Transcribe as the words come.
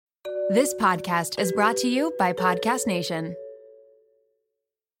This podcast is brought to you by Podcast Nation.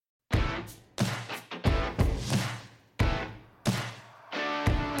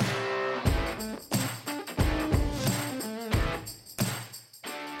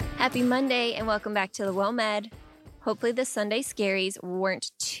 Happy Monday and welcome back to the WOMED. Hopefully the Sunday scaries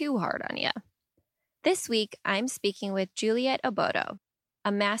weren't too hard on you. This week, I'm speaking with Juliet Obodo,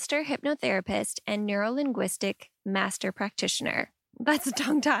 a master hypnotherapist and neurolinguistic master practitioner. That's a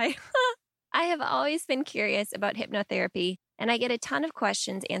tongue tie. I have always been curious about hypnotherapy, and I get a ton of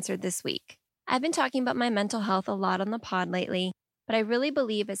questions answered this week. I've been talking about my mental health a lot on the pod lately, but I really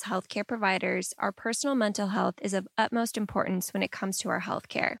believe as healthcare providers, our personal mental health is of utmost importance when it comes to our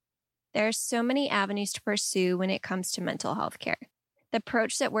healthcare. There are so many avenues to pursue when it comes to mental health care. The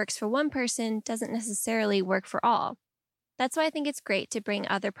approach that works for one person doesn't necessarily work for all. That's why I think it's great to bring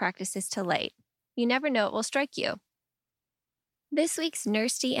other practices to light. You never know what will strike you. This week's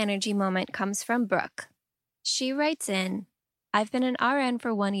Nursty Energy moment comes from Brooke. She writes in, I've been an RN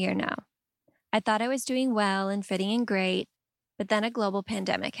for 1 year now. I thought I was doing well and fitting in great, but then a global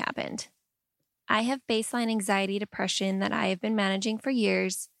pandemic happened. I have baseline anxiety depression that I have been managing for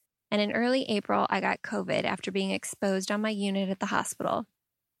years, and in early April, I got COVID after being exposed on my unit at the hospital.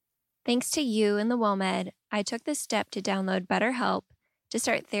 Thanks to you and the WOMED, I took the step to download BetterHelp to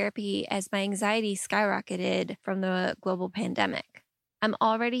start therapy as my anxiety skyrocketed from the global pandemic. I'm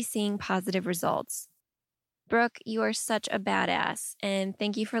already seeing positive results. Brooke, you are such a badass, and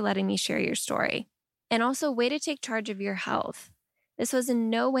thank you for letting me share your story. And also, way to take charge of your health. This was in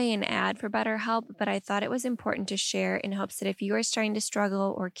no way an ad for BetterHelp, but I thought it was important to share in hopes that if you are starting to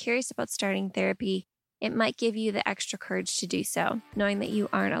struggle or curious about starting therapy, it might give you the extra courage to do so, knowing that you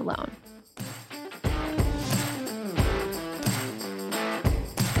aren't alone.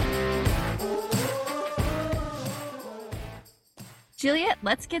 Juliet,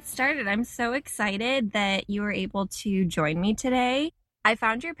 let's get started. I'm so excited that you were able to join me today. I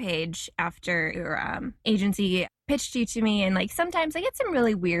found your page after your agency pitched you to me, and sometimes I get some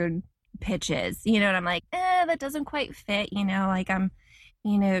really weird pitches, and I'm like, that doesn't quite fit, I'm,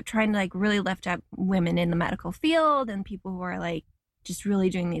 trying to really lift up women in the medical field and people who are just really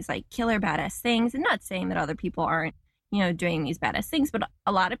doing these killer badass things, and not saying that other people aren't, doing these badass things, but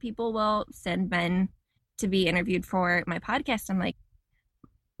a lot of people will send men to be interviewed for my podcast. I'm like,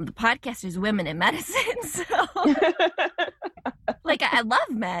 the podcast is women in medicine, so I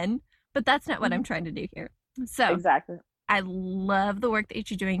love men, but that's not what I'm trying to do here. So exactly. I love the work that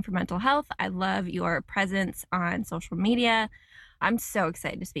you're doing for mental health. I love your presence on social media. I'm so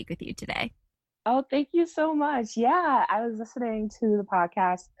excited to speak with you today. Oh, thank you so much. Yeah, I was listening to the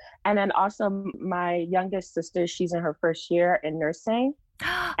podcast, and then also my youngest sister, she's in her first year in nursing.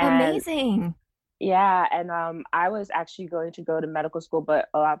 Amazing. Yeah, and I was actually going to go to medical school, but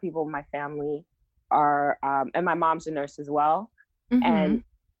a lot of people in my family are, and my mom's a nurse as well. Mm-hmm. And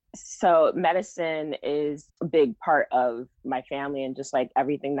so medicine is a big part of my family and just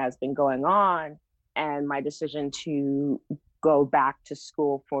everything that's been going on. And my decision to go back to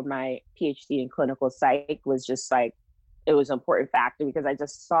school for my PhD in clinical psych was just it was an important factor, because I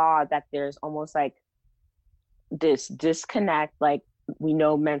just saw that there's almost this disconnect. We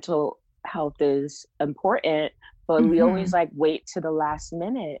know mental health is important, but we always wait to the last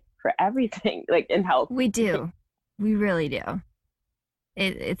minute for everything in health. We do. We really do.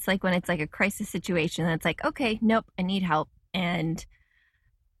 It's when it's a crisis situation, and it's okay, nope, I need help. And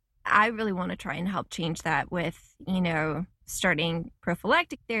I really want to try and help change that with, starting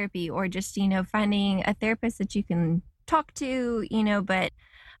prophylactic therapy, or just, finding a therapist that you can talk to, but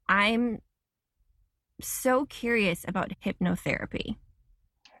I'm so curious about hypnotherapy,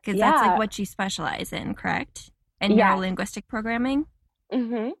 because that's what you specialize in, correct? And neurolinguistic programming?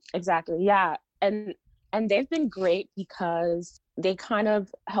 Mm-hmm. Exactly. Yeah. And they've been great because they kind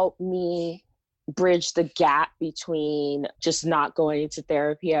of help me bridge the gap between just not going to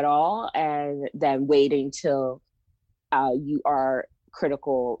therapy at all and then waiting till you are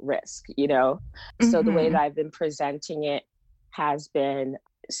critical risk, So the way that I've been presenting it has been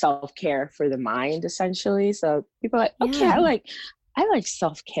self-care for the mind, essentially. So people are okay, I like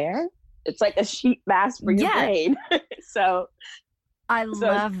self-care. It's like a sheet mask for your brain. So I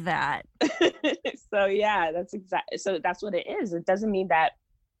love that. So yeah, so that's what it is. It doesn't mean that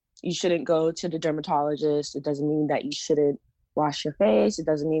you shouldn't go to the dermatologist. It doesn't mean that you shouldn't wash your face. It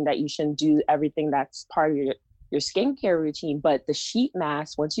doesn't mean that you shouldn't do everything that's part of your skincare routine. But the sheet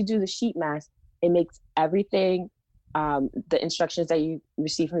mask, once you do the sheet mask, it makes everything, the instructions that you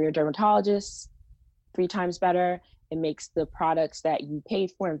receive from your dermatologist 3 times better. It makes the products that you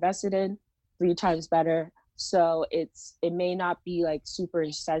paid for, invested in, 3 times better. So it may not be like super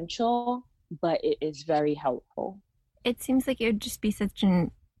essential, but it is very helpful. It seems like it would just be such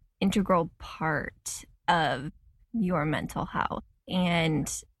an integral part of your mental health.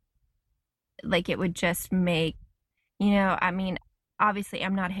 And like it would just make, I mean, obviously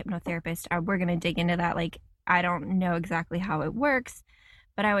I'm not a hypnotherapist. We're going to dig into that. Like, I don't know exactly how it works,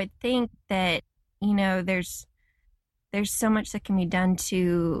 but I would think that, there's so much that can be done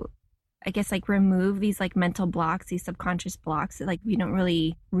to, I guess, like remove these like mental blocks, these subconscious blocks that like we don't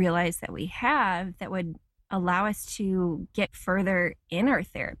really realize that we have, that would allow us to get further in our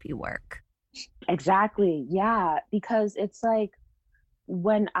therapy work. Exactly. Yeah. Because it's like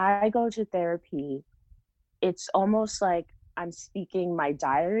when I go to therapy, it's almost like I'm speaking my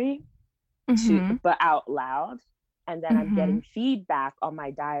diary but out loud. And then I'm getting feedback on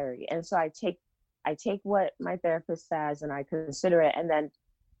my diary. And so I take what my therapist says and I consider it.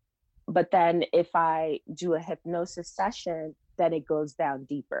 But then if I do a hypnosis session, then it goes down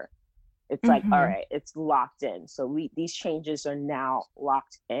deeper. It's like, all right, it's locked in. So these changes are now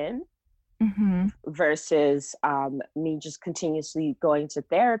locked in versus me just continuously going to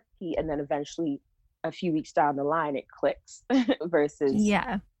therapy. And then eventually a few weeks down the line, it clicks versus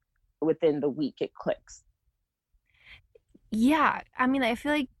within the week, it clicks. Yeah. I mean, I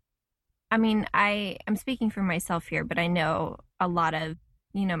feel like, I'm speaking for myself here, but I know a lot of,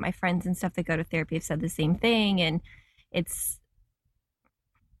 my friends and stuff that go to therapy have said the same thing. And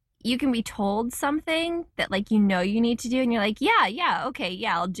you can be told something that like, you need to do. And you're like, yeah, okay,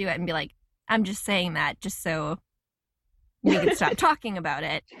 yeah, I'll do it. And be like, I'm just saying that just so we can stop talking about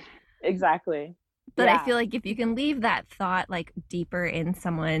it. Exactly. But I feel like if you can leave that thought like deeper in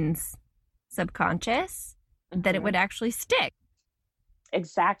someone's subconscious, then it would actually stick.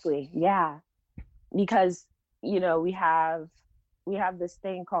 Exactly. Yeah. Because, we have this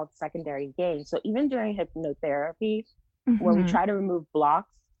thing called secondary gain. So even during hypnotherapy, when we try to remove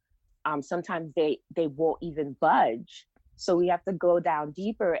blocks, sometimes they won't even budge. So we have to go down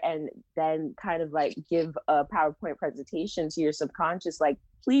deeper and then kind of like give a PowerPoint presentation to your subconscious, like,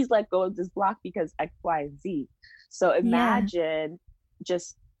 please let go of this block because X, Y, and Z. So imagine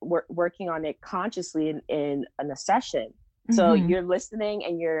just working on it consciously in a session. So you're listening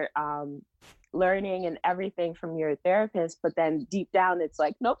and you're learning and everything from your therapist, but then deep down it's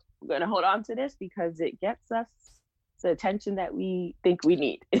like, nope, we're going to hold on to this because it gets us the attention that we think we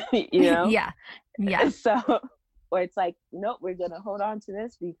need, Yeah. So, or it's like, nope, we're going to hold on to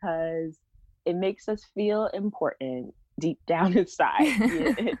this because it makes us feel important deep down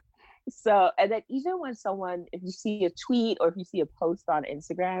inside. So, and then even when if you see a tweet or if you see a post on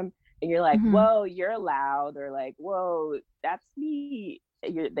Instagram and you're like, whoa, you're loud, or like, whoa, that's me,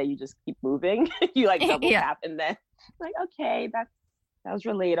 then you just keep moving. You like double tap and then like, okay, that was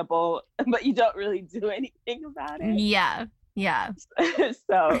relatable, but you don't really do anything about it. Yeah.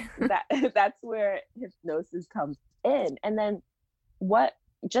 So that's where hypnosis comes in. And then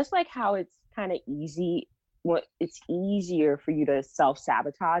just like how it's kind of easy, it's easier for you to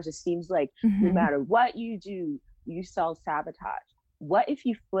self-sabotage. It seems like no matter what you do, you self-sabotage. What if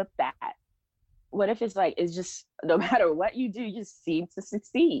you flip that? What if it's like, it's just no matter what you do, you just seem to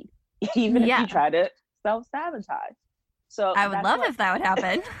succeed, even if you try to self-sabotage. So I would love if that would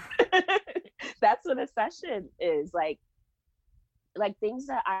happen. That's what a session is like things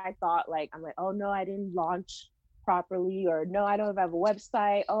that I thought, like, I'm like, oh no, I didn't launch properly, or no, I don't have a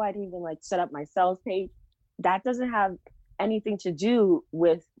website. Oh, I didn't even like set up my sales page. That doesn't have anything to do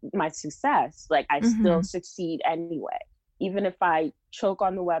with my success. Like I still succeed anyway. Even if I choke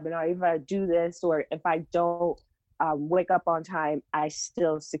on the webinar, if I do this, or if I don't wake up on time, I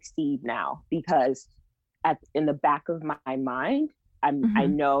still succeed now because in the back of my mind, I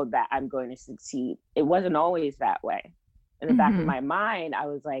know that I'm going to succeed. It wasn't always that way. In the back of my mind, I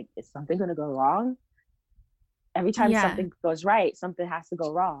was like, is something going to go wrong? Every time something goes right, something has to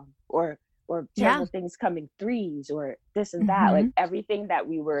go wrong, or terrible things come in threes, or this and that. Like everything that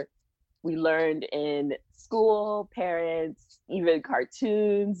we learned in school, parents, even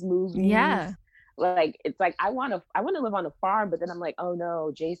cartoons, movies. Yeah. Like it's like I want to live on a farm, but then I'm like, oh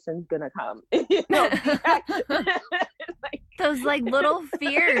no, Jason's gonna come. Like, those like little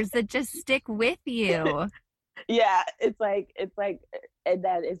fears that just stick with you. Yeah, it's like, and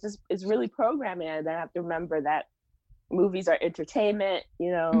then it's really programming. And then I have to remember that movies are entertainment,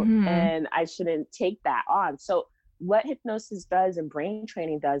 and I shouldn't take that on. So what hypnosis does and brain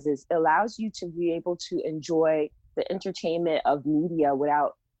training does is it allows you to be able to enjoy the entertainment of media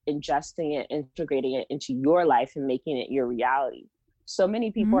without ingesting it, integrating it into your life and making it your reality. So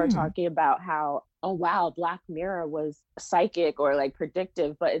many people are talking about how, oh wow, Black Mirror was psychic or like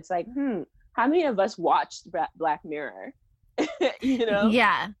predictive, but it's like, how many of us watched Black Mirror? You know?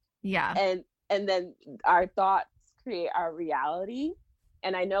 Yeah. And then our thoughts create our reality.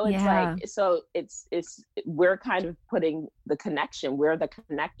 And I know it's Yeah. like, so it's we're kind of putting the connection. We're the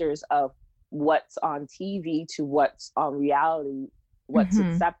connectors of what's on TV to what's on reality, what's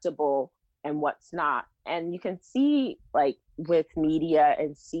acceptable and what's not. And you can see, like, with media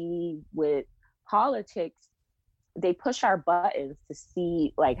and see with politics, they push our buttons to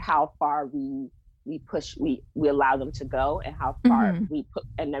see like how far we allow them to go and how far we put,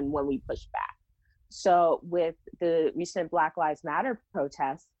 and then when we push back. So with the recent Black Lives Matter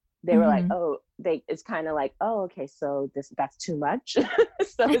protests, they were like, it's kind of like, oh, okay, so that's too much.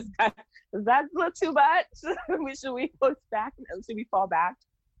 So it's kind of, that's not too much. Should we push back? Should we fall back?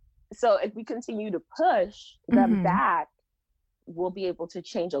 So if we continue to push them back, we'll be able to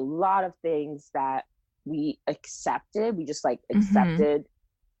change a lot of things that we accepted. We just like accepted,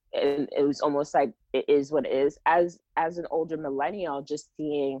 and it was almost like it is what it is. As an older millennial, just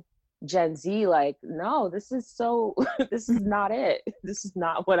seeing Gen Z like, no, this is not it. This is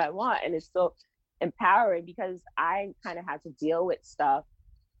not what I want. And it's so empowering because I kind of had to deal with stuff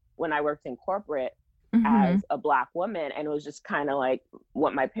when I worked in corporate as a Black woman. And it was just kind of like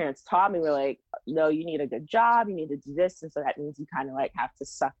what my parents taught me were like, no, you need a good job, you need to do this. And so that means you kind of like have to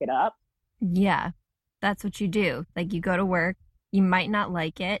suck it up. Yeah, that's what you do. Like, you go to work, you might not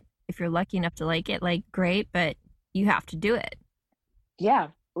like it. If you're lucky enough to like it, like, great, but you have to do it. Yeah.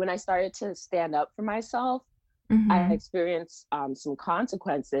 When I started to stand up for myself, I experienced some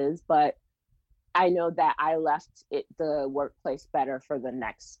consequences, but I know that I left the workplace better for the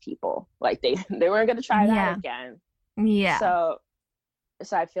next people. Like they weren't going to try that again. Yeah. So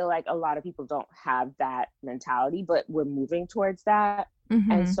I feel like a lot of people don't have that mentality, but we're moving towards that.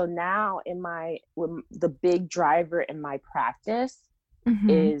 And so now the big driver in my practice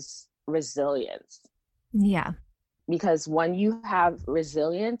is resilience. Yeah. Because when you have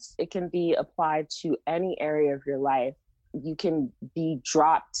resilience, it can be applied to any area of your life. You can be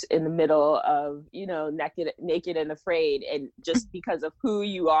dropped in the middle of, naked and afraid. And just because of who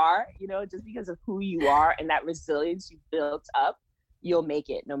you are, and that resilience you built up, you'll make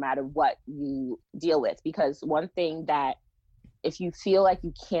it no matter what you deal with. Because one thing that, if you feel like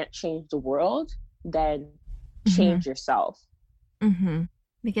you can't change the world, then change yourself.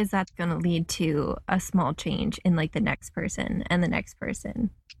 Because that's going to lead to a small change in like the next person and the next person.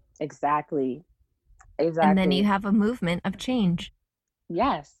 Exactly. And then you have a movement of change.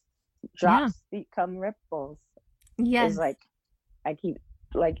 Yes. Drops become ripples. Yes. It's like, I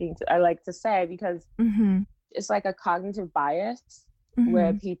like to say, because it's like a cognitive bias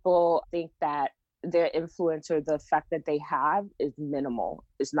where people think that their influence or the effect that they have is minimal,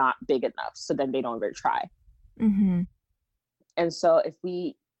 is not big enough. So then they don't ever try. And so if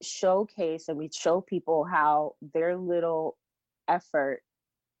we showcase and we show people how their little effort,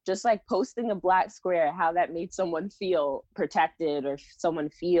 just like posting a black square, how that made someone feel protected or someone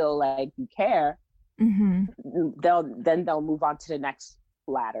feel like you care, they'll move on to the next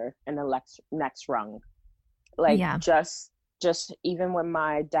ladder and the next rung. Like just even when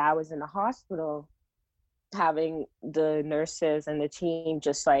my dad was in the hospital, having the nurses and the team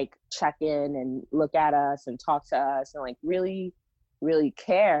just like check in and look at us and talk to us and like really, really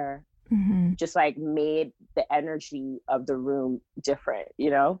care, just like made the energy of the room different,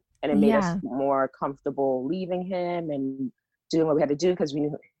 and it made us more comfortable leaving him and doing what we had to do because we knew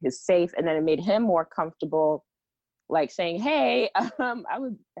he was safe. And then it made him more comfortable, like saying, hey, I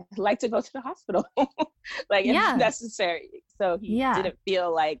would like to go to the hospital, like if necessary. So he didn't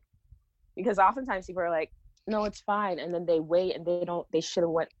feel like, because oftentimes people are like, no, it's fine. And then they wait and they should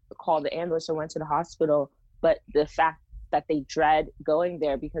have called the ambulance or went to the hospital. But the fact that they dread going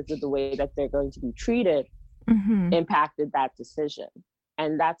there because of the way that they're going to be treated impacted that decision.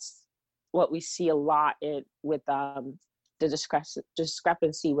 And that's what we see a lot with the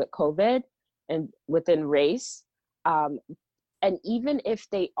discrepancy with COVID and within race. And even if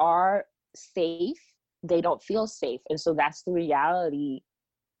they are safe, they don't feel safe. And so that's the reality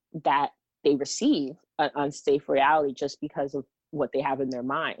that they receive, an unsafe reality, just because of what they have in their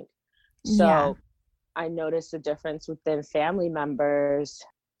mind. So I noticed a difference within family members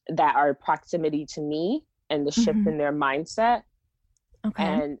that are proximity to me and the shift in their mindset.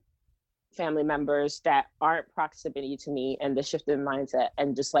 And family members that aren't proximity to me and the shift in mindset,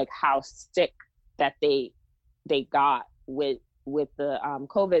 and just like how sick that they got with the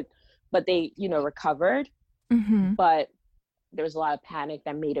COVID, but they, recovered. But there was a lot of panic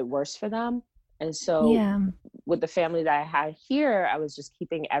that made it worse for them. And so with the family that I had here, I was just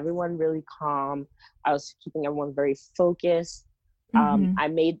keeping everyone really calm. I was keeping everyone very focused.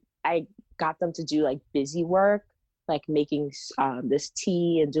 I got them to do like busy work, like making this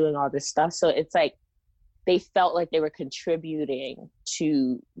tea and doing all this stuff. So it's like they felt like they were contributing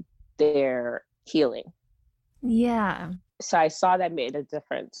to their healing. Yeah. So I saw that made a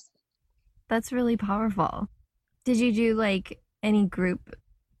difference. That's really powerful. Did you do like any group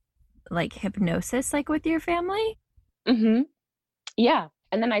like hypnosis like with your family? Mm-hmm. Yeah.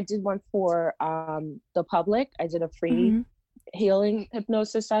 And then I did one for the public. I did a free healing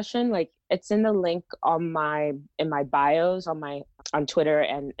hypnosis session. Like it's in the link on in my bios on Twitter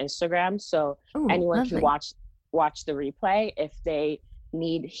and Instagram. So anyone lovely. can watch the replay if they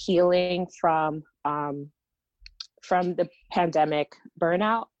need healing from the pandemic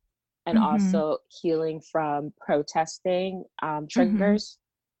burnout, and also healing from protesting triggers.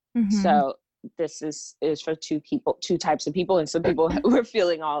 So this is for two types of people, and some people were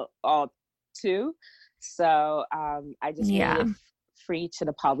feeling all two. So I just made it free to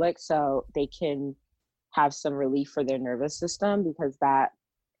the public so they can have some relief for their nervous system, because that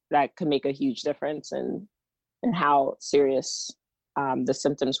could make a huge difference in how serious the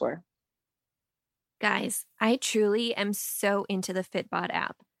symptoms were. Guys, I truly am so into the Fitbod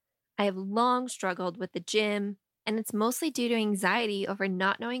app. I have long struggled with the gym, and it's mostly due to anxiety over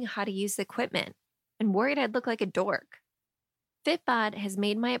not knowing how to use the equipment and worried I'd look like a dork. Fitbod has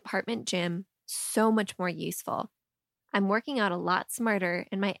made my apartment gym so much more useful. I'm working out a lot smarter,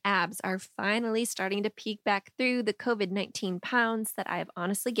 and my abs are finally starting to peek back through the COVID-19 pounds that I have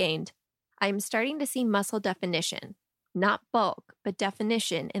honestly gained. I am starting to see muscle definition, not bulk, but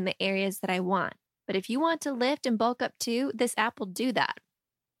definition in the areas that I want. But if you want to lift and bulk up too, this app will do that.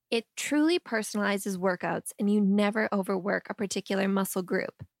 It truly personalizes workouts, and you never overwork a particular muscle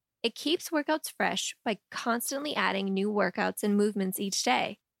group. It keeps workouts fresh by constantly adding new workouts and movements each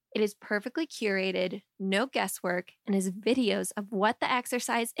day. It is perfectly curated, no guesswork, and is videos of what the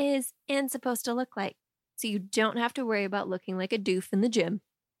exercise is and supposed to look like, so you don't have to worry about looking like a doof in the gym.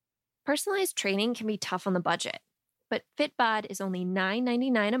 Personalized training can be tough on the budget, but Fitbod is only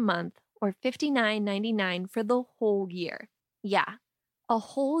 $9.99 a month or $59.99 for the whole year. Yeah, a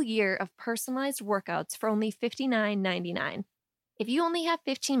whole year of personalized workouts for only $59.99. If you only have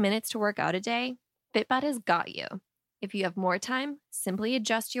 15 minutes to work out a day, Fitbod has got you. If you have more time, simply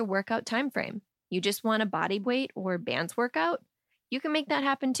adjust your workout time frame. You just want a body weight or bands workout? You can make that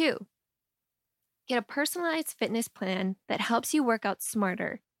happen too. Get a personalized fitness plan that helps you work out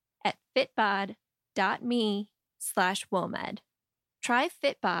smarter at fitbod.me/WOMED. Try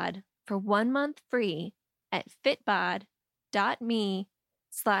Fitbod for 1 month free at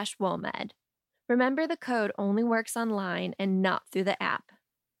fitbod.me/WOMED. Remember, the code only works online and not through the app.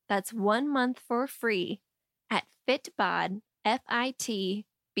 That's 1 month for free at fitbod,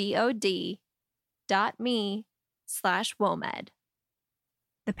 fitbod.me/WOMED.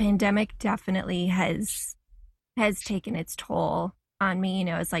 The pandemic definitely has taken its toll on me, you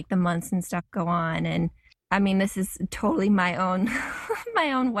know, as like the months and stuff go on. And I mean, this is totally my own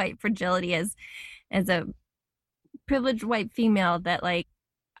my own white fragility as a privileged white female, that like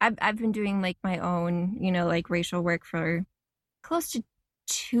I've been doing like my own, you know, like racial work for close to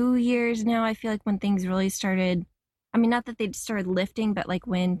 2 years now. I feel like when things really started, I mean, not that they started lifting, but like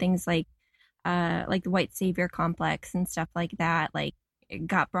when things like the white savior complex and stuff like that, like it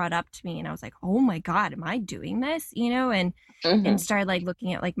got brought up to me, and I was like, oh my God, am I doing this? You know, and started like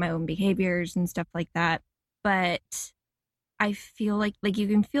looking at like my own behaviors and stuff like that. But I feel like you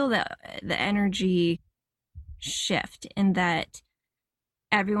can feel the energy shift, in that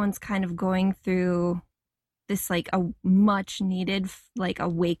everyone's kind of going through this like a much needed like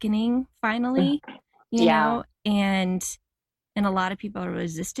awakening finally, you know, and a lot of people are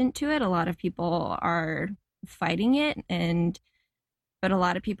resistant to it. A lot of people are fighting it, but a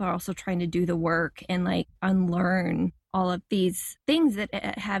lot of people are also trying to do the work and like unlearn all of these things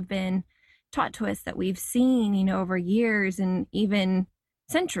that have been taught to us, that we've seen, you know, over years and even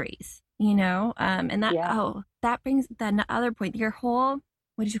centuries, you know, and that, that brings that other point, your whole,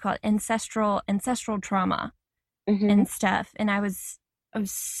 what did you call it? Ancestral trauma and stuff. And I was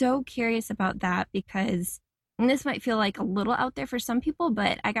so curious about that, because, and this might feel like a little out there for some people,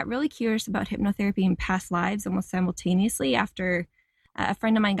 but I got really curious about hypnotherapy and past lives almost simultaneously after a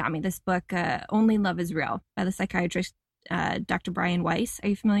friend of mine got me this book, Only Love is Real, by the psychiatrist, Dr. Brian Weiss. Are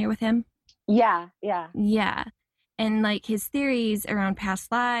you familiar with him? Yeah. And like his theories around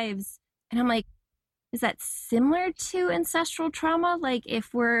past lives. And I'm like, is that similar to ancestral trauma? Like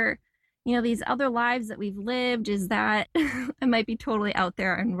if we're, you know, these other lives that we've lived, is that, I might be totally out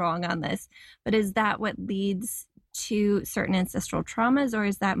there and wrong on this, but is that what leads to certain ancestral traumas? Or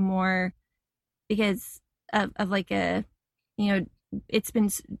is that more because of like a, you know, it's been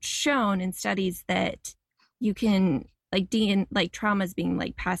shown in studies that you can like trauma is being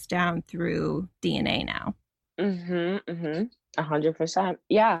like passed down through DNA now. 100%.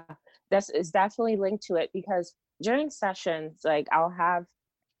 Yeah, it's definitely linked to it, because during sessions, like I'll have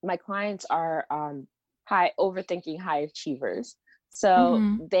my clients are high overthinking high achievers. So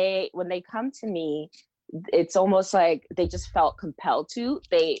when they come to me, it's almost like they just felt compelled to.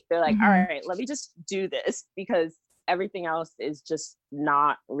 They're like, all right, let me just do this, because everything else is just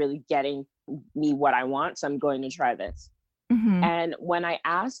not really getting me what I want. So I'm going to try this. And when I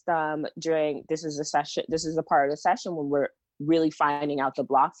asked them this is a part of the session when we're really finding out the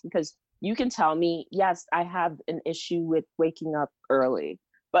blocks, because you can tell me, yes, I have an issue with waking up early,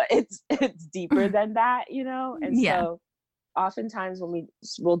 but it's deeper than that, And so oftentimes when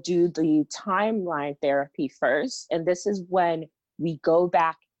we'll do the timeline therapy first, and this is when we go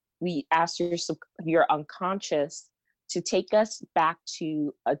back, we ask your unconscious to take us back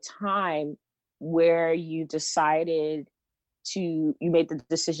to a time where you made the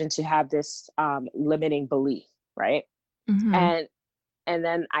decision to have this limiting belief, right? And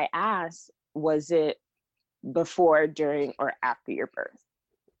then I asked, was it before, during, or after your birth?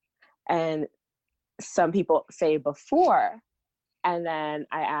 And some people say before. And then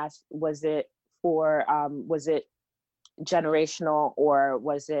I asked, was it generational, or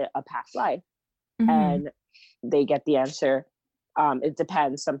was it a past life? And they get the answer. It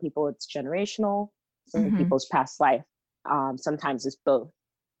depends. Some people it's generational, some people's past life. Sometimes it's both,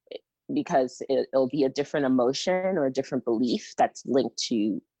 because it'll be a different emotion or a different belief that's linked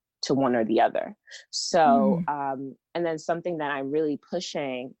to one or the other. So, and then something that I'm really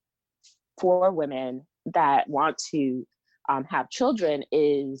pushing for women that want to have children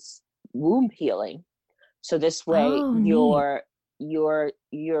is womb healing. So this way, your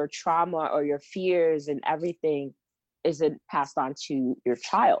trauma or your fears and everything isn't passed on to your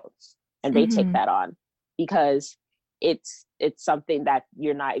child, and they take that on, because it's something that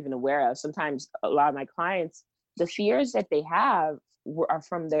you're not even aware of. Sometimes a lot of my clients, the fears that they have are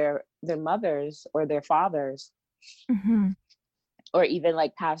from their mothers or their fathers, or even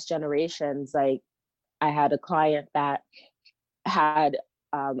like past generations. Like I had a client that had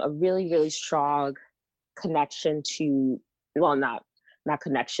a really, really strong connection to, well, not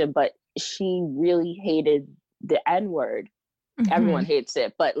connection, but she really hated the N-word. Everyone hates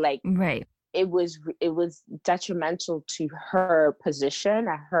it, but like, right. It was detrimental to her position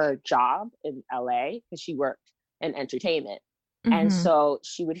at her job in LA, because she worked in entertainment. And so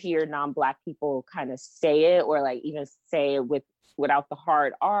she would hear non-Black people kind of say it, or like even say it without the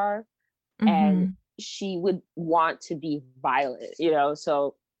hard R. And she would want to be violent,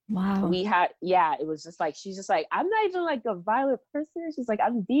 So we had, it was just like, she's just like, I'm not even like a violent person. She's like,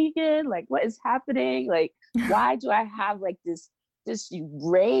 I'm vegan. Like, what is happening? Like, why do I have like this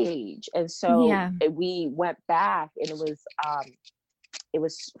rage? And so we went back, and it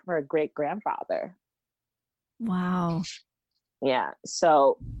was her great grandfather. Wow. Yeah.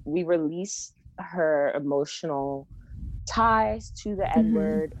 So we released her emotional ties to the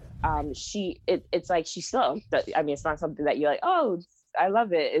N-word. It's like she still, I mean, it's not something that you're like, oh, I love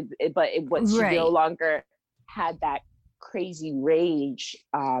it. But she no longer had that crazy rage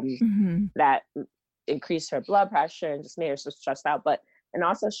that increased her blood pressure and just made her so stressed out. And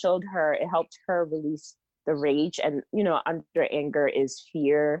also it helped her release the rage. And, under anger is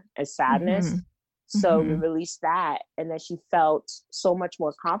fear and sadness. So we released that. And then she felt so much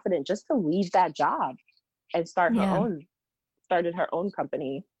more confident just to leave that job and started her own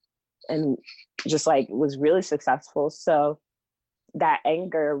company, and just like was really successful. So that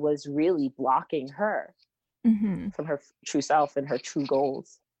anger was really blocking her from her true self and her true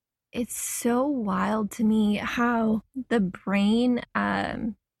goals. It's so wild to me how the brain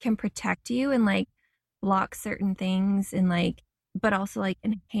can protect you and like block certain things, and like, but also like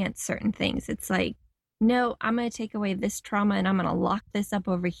enhance certain things. It's like, no, I'm going to take away this trauma and I'm going to lock this up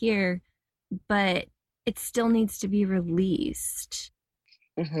over here, but it still needs to be released.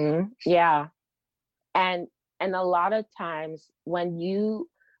 Yeah. And a lot of times when you're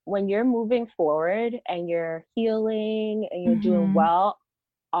moving forward and you're healing and you're doing well,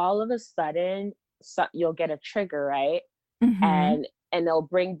 all of a sudden you'll get a trigger, right? And they'll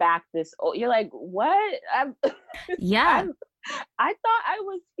bring back this, you're like, what? I thought I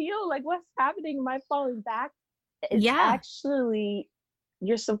was healed. Like, what's happening? Am I falling back? It's actually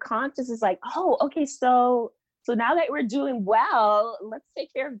your subconscious is like, oh, okay, so now that we're doing well, let's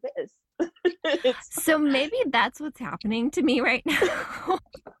take care of this. So maybe that's what's happening to me right now.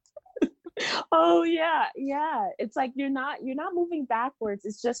 Oh yeah. It's like you're not moving backwards.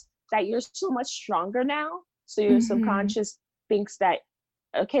 It's just that you're so much stronger now. So your subconscious thinks that,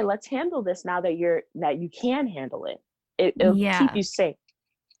 okay, let's handle this now that you can handle it. It'll keep Yeah. you safe,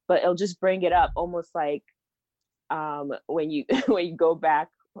 but it'll just bring it up almost like when you when you go back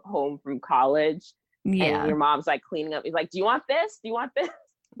home from college and Yeah. your mom's like cleaning up. He's like, do you want this? Do you want this?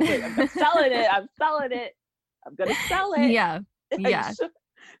 Like, I'm selling it. I'm selling it. I'm gonna sell it. Yeah. Yeah.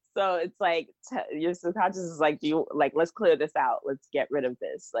 So it's like your subconscious is like, do you like, let's clear this out. Let's get rid of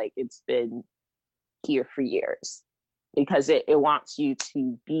this. Like, it's been here for years, because it wants you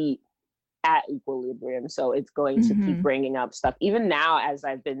to be at equilibrium. So it's going to keep bringing up stuff. Even now, as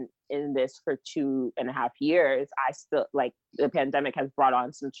I've been in this for 2.5 years, I still, like, the pandemic has brought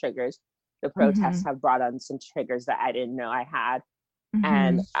on some triggers. The protests have brought on some triggers that I didn't know I had.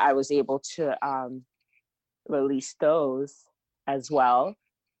 And I was able to release those as well.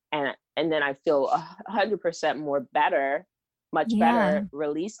 And then I feel 100% more better, much better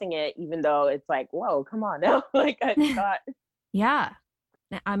releasing it, even though it's like, whoa, come on now. Like, I thought. Yeah.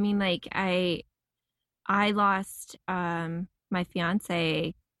 I mean, like, I lost my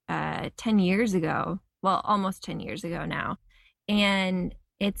fiance 10 years ago. Well, almost 10 years ago now. And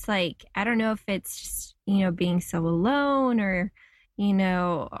it's like, I don't know if it's just, being so alone or,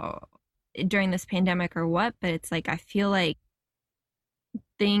 during this pandemic or what, but it's like, I feel like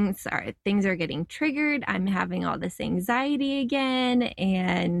things are getting triggered. I'm having all this anxiety again.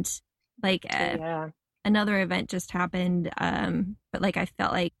 And like, another event just happened. But like, I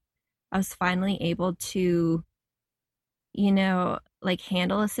felt like I was finally able to, like,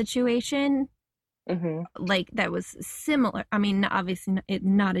 handle a situation like that was similar. I mean, obviously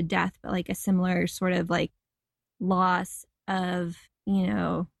not a death, but like a similar sort of like loss of,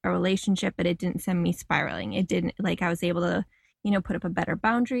 a relationship, but it didn't send me spiraling. It didn't, like, I was able to, put up a better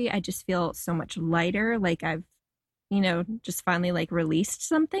boundary. I just feel so much lighter. Like I've, just finally like released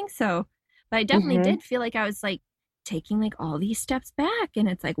something. So, but I definitely did feel like I was like taking like all these steps back. And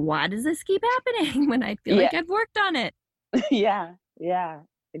it's like, why does this keep happening when I feel like I've worked on it? Yeah,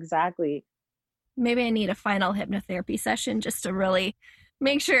 exactly. Maybe I need a final hypnotherapy session just to really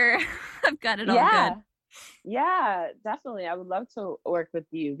make sure I've got it all good. Yeah, definitely. I would love to work with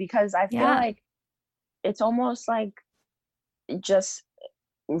you, because I feel like it's almost like just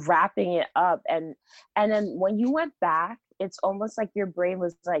wrapping it up. And then when you went back, it's almost like your brain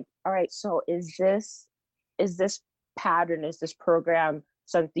was like, all right, so is this pattern, is this program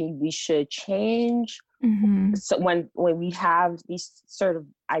something we should change? So when we have these sort of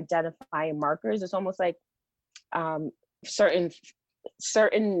identifying markers, it's almost like certain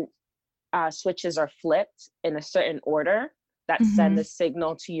switches are flipped in a certain order that send a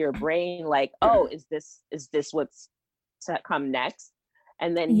signal to your brain, like, oh, is this what's to come next?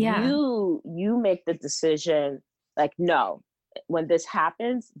 And then you make the decision, like, no, when this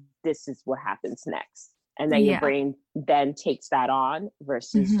happens, this is what happens next. And then your brain then takes that on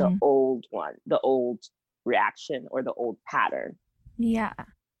versus the old one, the old reaction or the old pattern. Yeah.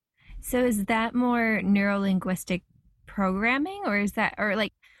 So is that more neuro-linguistic programming, or is that, or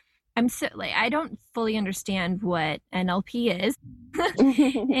like, I don't fully understand what NLP is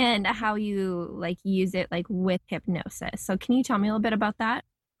and how you like use it like with hypnosis. So can you tell me a little bit about that?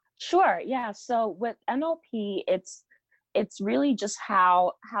 Sure. Yeah. So with NLP, it's really just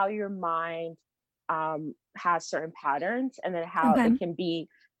how your mind has certain patterns, and then how it can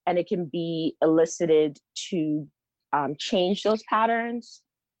be elicited to change those patterns,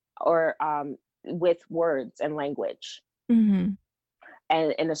 or with words and language.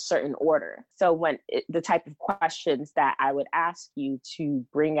 And in a certain order. So the type of questions that I would ask you to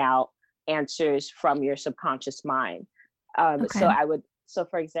bring out answers from your subconscious mind. So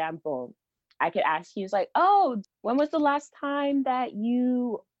for example, I could ask you, like, oh, when was the last time that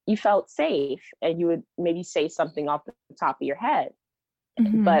you felt safe? And you would maybe say something off the top of your head.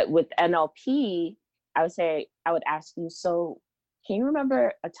 But with NLP, I would ask you, so can you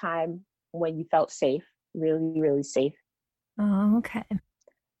remember a time when you felt safe, really, really safe? Oh, okay.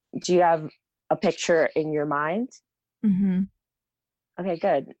 Do you have a picture in your mind? Okay,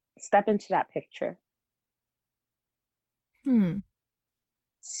 good. Step into that picture.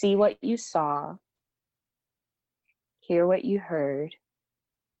 See what you saw. Hear what you heard.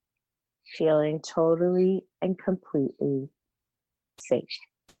 Feeling totally and completely safe.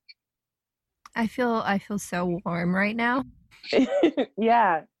 I feel so warm right now.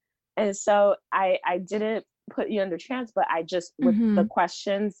 Yeah. And so I didn't put you under trance, but I just, with the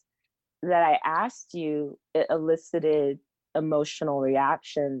questions that I asked you, it elicited emotional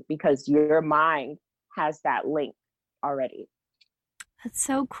reaction, because your mind has that link already. That's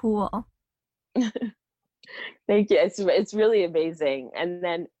so cool. Thank you. It's really amazing. And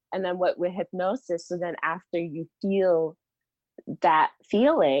then what with hypnosis, so then after you feel that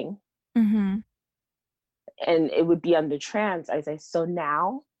feeling, Mm-hmm. and it would be under trance. I say, so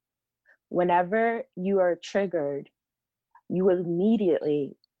now, whenever you are triggered, you will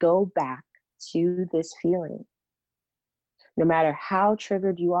immediately go back to this feeling. No matter how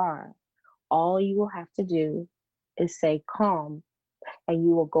triggered you are, all you will have to do is say calm, and you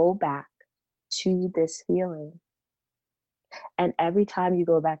will go back to this feeling. And every time you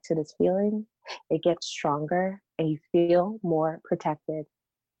go back to this feeling, it gets stronger and you feel more protected.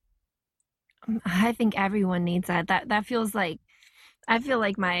 I think everyone needs that. That feels like, I feel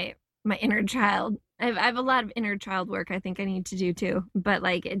like my inner child. I have a lot of inner child work I think I need to do too. But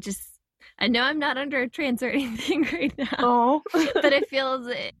like it just, I know I'm not under a trance or anything right now. Oh, but it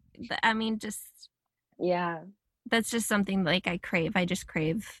feels, I mean, just, yeah, that's just something like I crave. I just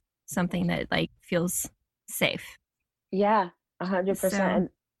crave something that like feels safe. yeah, 100%. So, And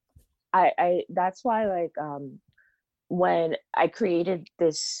I that's why, like, when I created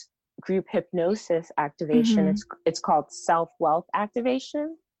this group hypnosis activation, mm-hmm. it's called self-wealth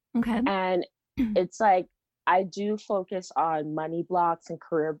activation. Okay. And it's like, I do focus on money blocks and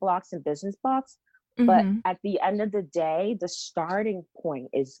career blocks and business blocks, but Mm-hmm. at the end of the day, the starting point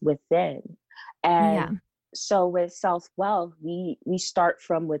is within. Yeah. And so with self-wealth, we start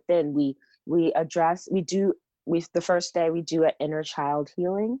from within. We address, we the first day we do an inner child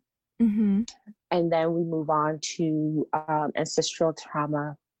healing, Mm-hmm. and then we move on to ancestral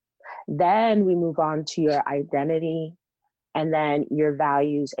trauma. Then we move on to your identity, and then your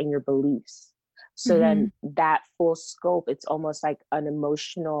values and your beliefs. So Mm-hmm. then that full scope, it's almost like an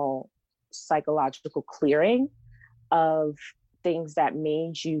emotional, psychological clearing of things that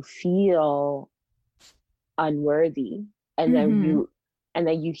made you feel unworthy. And then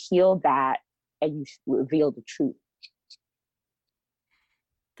Mm-hmm. you heal that, and you reveal the truth.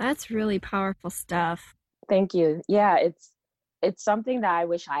 That's really powerful stuff. Thank you. Yeah, it's something that I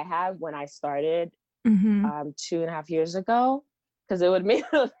wish I had when I started Mm-hmm. 2.5 years ago, because it would make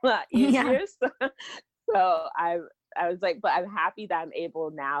it a lot Yeah. easier. So I was like, but I'm happy that I'm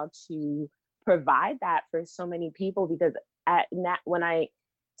able now to provide that for so many people, because when I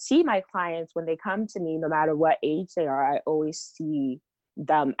see my clients, when they come to me, no matter what age they are, I always see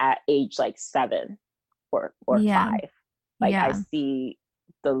them at age like 7 or Yeah. 5. Like, I Yeah. see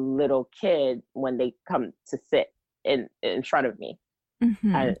the little kid when they come to sit in front of me.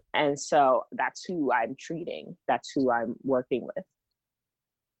 Mm-hmm. And so that's who I'm treating. That's who I'm working with.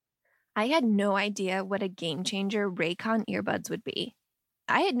 I had no idea what a game changer Raycon earbuds would be.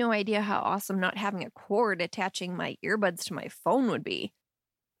 I had no idea how awesome not having a cord attaching my earbuds to my phone would be.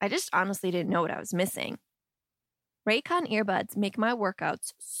 I just honestly didn't know what I was missing. Raycon earbuds make my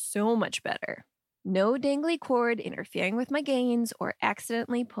workouts so much better. No dangly cord interfering with my gains or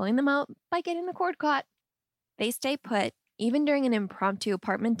accidentally pulling them out by getting the cord caught. They stay put, even during an impromptu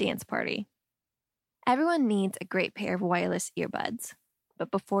apartment dance party. Everyone needs a great pair of wireless earbuds. But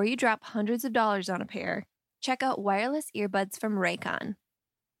before you drop hundreds of dollars on a pair, check out wireless earbuds from Raycon.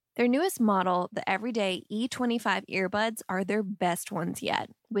 Their newest model, the Everyday E25 earbuds, are their best ones yet,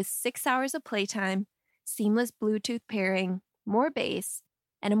 with 6 hours of playtime, seamless Bluetooth pairing, more bass,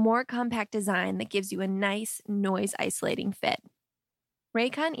 and a more compact design that gives you a nice, noise-isolating fit.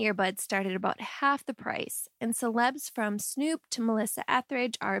 Raycon earbuds start at about half the price, and celebs from Snoop to Melissa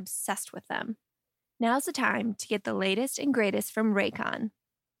Etheridge are obsessed with them. Now's the time to get the latest and greatest from Raycon.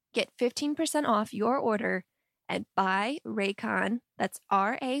 Get 15% off your order at buyraycon, that's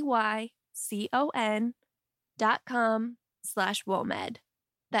RAYCON.com/WOMED.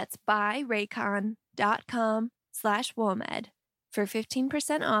 That's buyraycon.com/WOMED for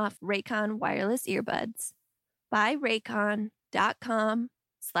 15% off Raycon wireless earbuds.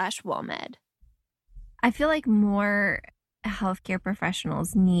 Buyraycon.com/WOMED. I feel like more healthcare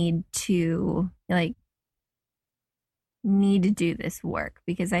professionals need to do this work,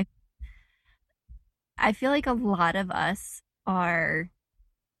 because I feel like a lot of us have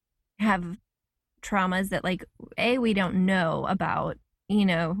traumas that we don't know about,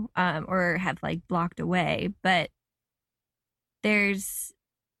 or have blocked away, but there's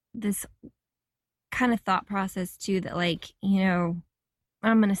this kind of thought process too that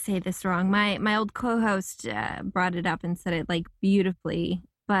I'm going to say this wrong. My old co-host brought it up and said it beautifully,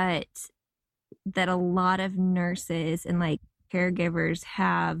 but that a lot of nurses and caregivers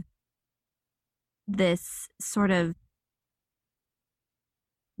have this sort of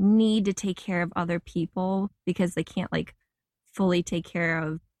need to take care of other people because they can't fully take care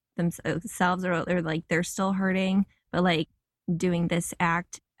of themselves, or they're still hurting, but doing this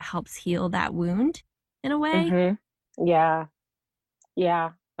act helps heal that wound in a way. Mm-hmm.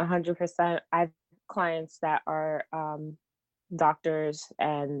 Yeah, 100%. I have clients that are doctors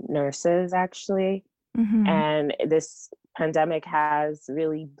and nurses, actually. Mm-hmm. And this pandemic has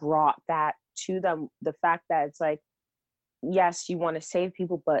really brought that to them. The fact that it's like, yes, you want to save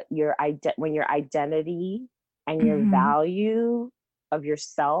people, but when your identity and your Mm-hmm. value of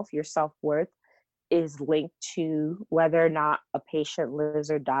yourself, your self-worth is linked to whether or not a patient lives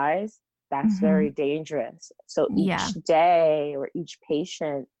or dies, that's Mm-hmm. very dangerous. So each Yeah. day or each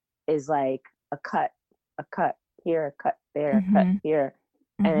patient is like a cut here, a cut there, a cut Mm-hmm. here.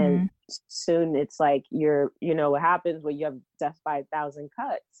 And Mm-hmm. soon it's like what happens when you have death by 1,000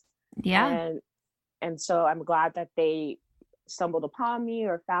 cuts. Yeah. And so I'm glad that they stumbled upon me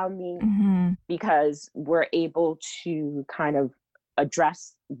or found me, Mm-hmm. because we're able to kind of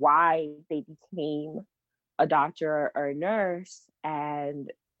address why they became a doctor or a nurse,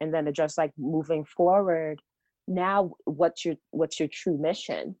 and then address, like, moving forward now, what's your true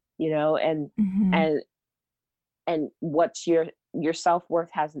mission, Mm-hmm. and what's your self-worth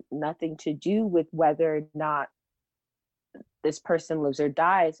has nothing to do with whether or not this person lives or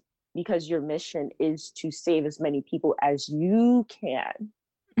dies, because your mission is to save as many people as you can.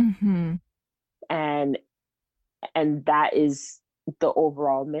 Mm-hmm. and and that is the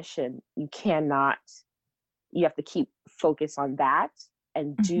overall mission. You have to keep focus on that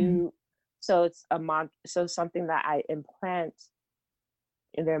and Mm-hmm. do. So it's so something that I implant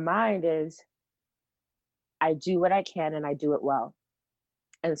in their mind is, I do what I can and I do it well.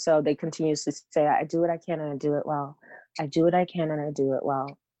 And so they continuously say, I do what I can and I do it well. I do what I can and I do it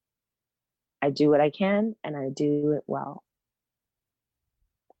well. I do what I can and I do it well.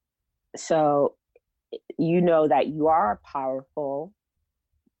 So you know that you are powerful,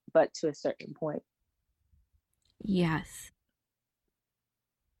 but to a certain point. Yes.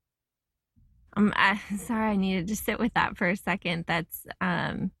 Sorry, I needed to sit with that for a second. That's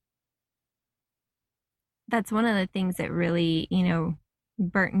one of the things that really,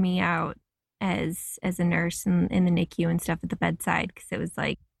 burnt me out as a nurse in the NICU and stuff at the bedside, because it was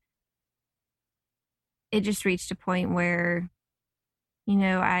like it just reached a point where,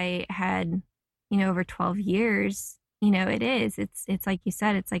 I had, over 12 years, it's like you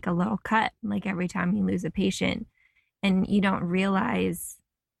said, it's like a little cut, like every time you lose a patient, and you don't realize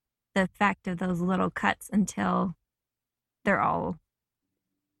the effect of those little cuts until they're all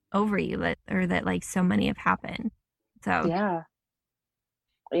over you, that like so many have happened. So, Yeah.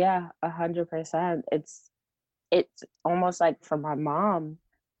 Yeah, 100%. It's almost like for my mom,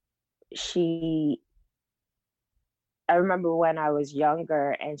 she I remember when I was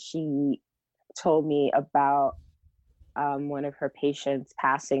younger and she told me about one of her patients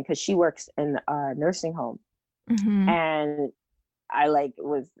passing, because she works in a nursing home. mm-hmm. And I like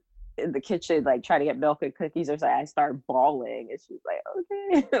was in the kitchen, like trying to get milk and cookies or something. I started bawling and she was like,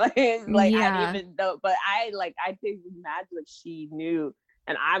 okay. like I didn't Yeah. even know, but I didn't imagine that she knew,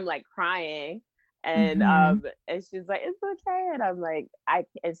 and I'm like crying. And Mm-hmm. and she's like, it's okay. And I'm like,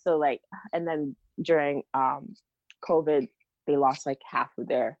 and so like, and then during COVID, they lost like half of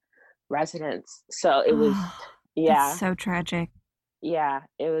their residents. So it was, Oh, that's yeah, so tragic. yeah,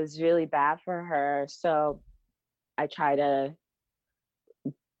 it was really bad for her. So I try to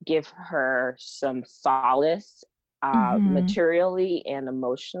give her some solace, Mm-hmm. materially and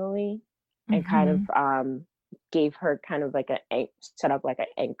emotionally, and kind of Mm-hmm. gave her kind of like set up like an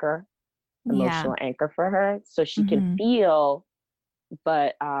anchor, Yeah. emotional anchor for her, so she can Mm-hmm. feel,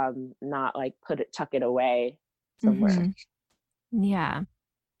 but not like tuck it away somewhere. Mm-hmm. Yeah.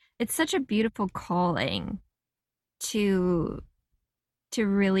 It's such a beautiful calling to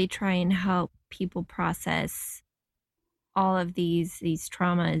really try and help people process all of these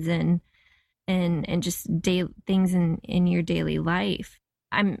traumas and just things in your daily life.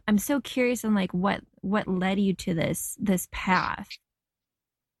 I'm so curious on like what led you to this path.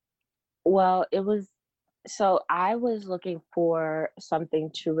 Well, I was looking for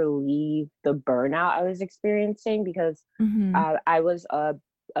something to relieve the burnout I was experiencing, because Mm-hmm. I was a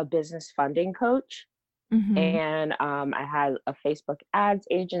business funding coach, Mm-hmm. and I had a Facebook ads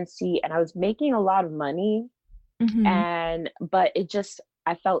agency, and I was making a lot of money, Mm-hmm. and but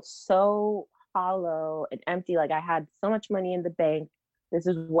I felt so hollow and empty. Like, I had so much money in the bank. This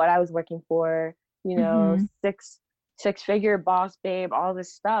is what I was working for, Mm-hmm. six figure boss babe, all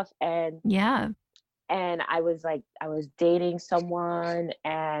this stuff. Yeah. And I was dating someone,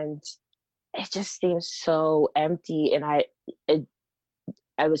 and it just seemed so empty. And it,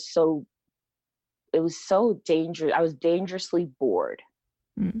 I was so it was so dangerous. I was dangerously bored.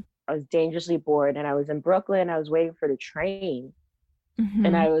 Mm-hmm. I was dangerously bored, and I was in Brooklyn. I was waiting for the train, and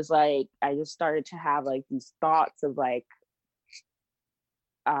Mm-hmm. I was like, I just started to have like these thoughts of like,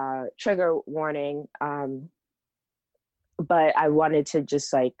 trigger warning. but I wanted to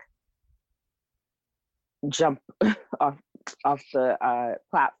just like jump off the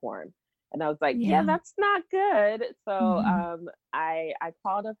platform. And I was like, yeah, that's not good. So I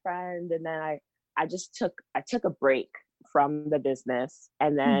called a friend, and then I took a break from the business,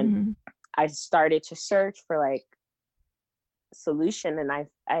 and then I started to search for like solution, and I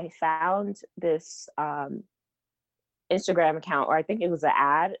found this Instagram account, or I think it was an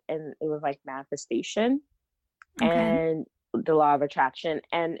ad, and it was like manifestation and the law of attraction.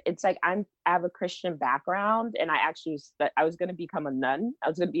 And it's like I have a Christian background, and I was going to become a nun. I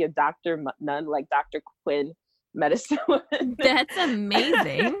was going to be a nun, like Dr. Quinn medicine woman. That's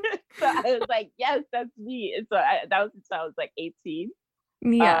amazing. So I was like, yes, that's me. And so that was until I was like 18.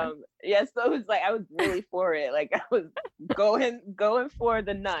 Yeah. So it was like I was really for it. Like I was going for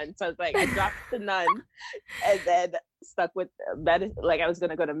the nun. So I was like, I dropped the nun, and then stuck with medicine. Like I was going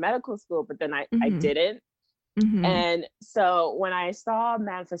to go to medical school, but then I didn't. And so when I saw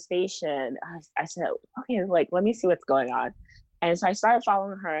manifestation, I said, okay, like, let me see what's going on. And so I started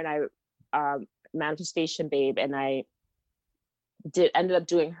following her, and I manifestation babe, and I ended up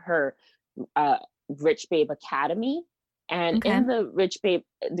doing her Rich Babe Academy. And in the Rich Babe,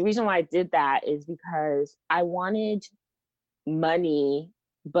 the reason why I did that is because I wanted money,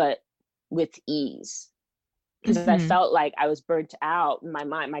 but with ease. Because I felt like I was burnt out in my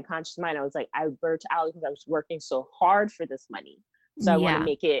mind, my conscious mind. I was like, I was burnt out because I was working so hard for this money. So I want to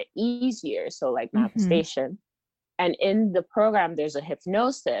make it easier. So like manifestation. And in the program, there's a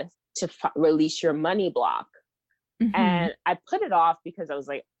hypnosis to release your money block. And I put it off because I was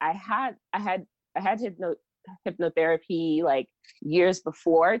like, I had hypnotherapy like years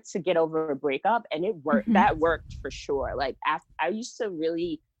before to get over a breakup, and it worked. That worked for sure. Like I used to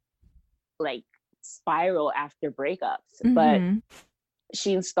really like spiral after breakups, but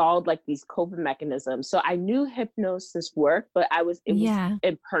she installed like these coping mechanisms. So I knew hypnosis worked, but it was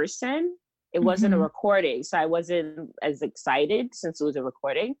in person. It wasn't a recording. So I wasn't as excited since it was a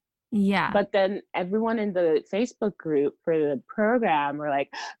recording. Yeah. But then everyone in the Facebook group for the program were like,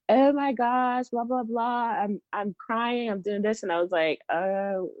 oh my gosh, blah, blah, blah. I'm crying. I'm doing this. And I was like,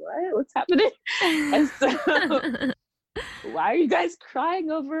 what's happening? And so why are you guys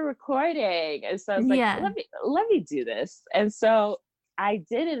crying over recording? And so I was like, let me do this. And so I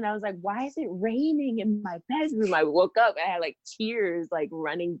did it, and I was like, why is it raining in my bedroom? I woke up, I had like tears like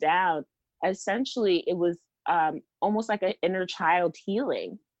running down. Essentially, it was almost like an inner child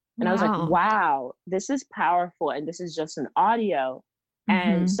healing. And I was like, wow, this is powerful, and this is just an audio.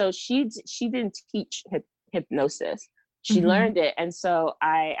 And so she didn't teach hypnosis. She learned it. And so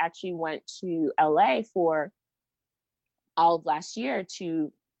I actually went to LA for all of last year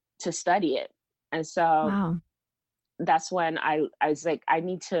to study it. And so that's when I was like, I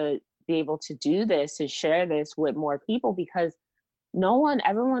need to be able to do this and share this with more people, because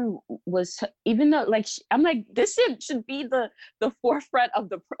everyone was, even though like I'm like, this should be the forefront of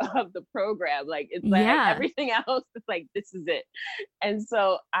the program. Like it's like everything else, it's like, this is it. And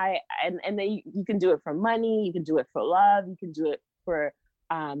so and then you can do it for money, you can do it for love, you can do it for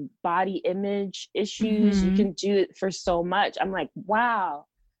body image issues, you can do it for so much. I'm like, wow.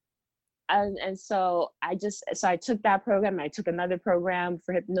 And so I took that program, and I took another program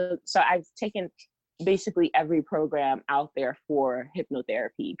for so I've taken basically every program out there for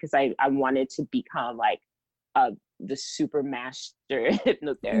hypnotherapy, because I wanted to become like the super master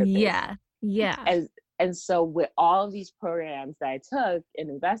hypnotherapist. And so with all of these programs that I took and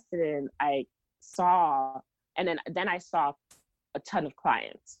invested in, I saw, and then I saw a ton of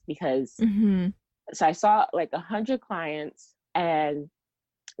clients, because so I saw like 100 clients, and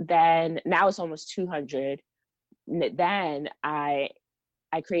then now it's almost 200. Then I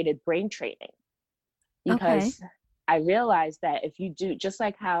created brain training, because I realized that if you do, just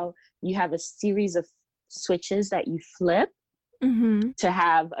like how you have a series of switches that you flip to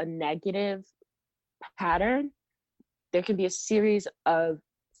have a negative pattern, there can be a series of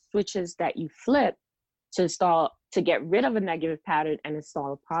switches that you flip to get rid of a negative pattern and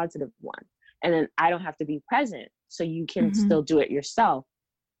install a positive one. And then I don't have to be present, so you can still do it yourself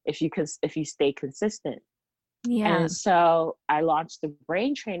if you stay consistent. And so I launched the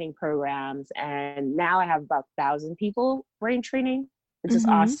brain training programs, and now I have about 1,000 people brain training, which is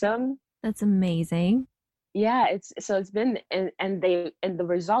awesome. That's amazing. Yeah, it's been, and the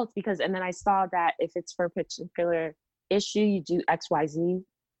results, and then I saw that if it's for a particular issue, you do XYZ,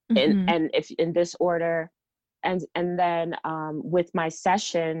 and if in this order, and then with my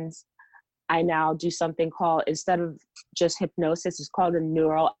sessions, I now do something called, instead of just hypnosis, it's called a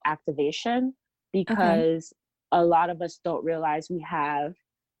neural activation, because a lot of us don't realize we have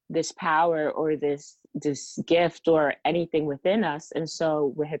this power or this gift or anything within us. And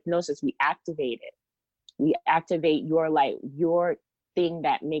so with hypnosis, we activate it. We activate your light, your thing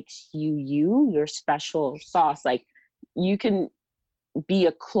that makes you, your special sauce. Like you can be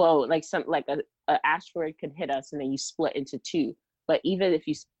a clone, like a asteroid can hit us and then you split into two. But even if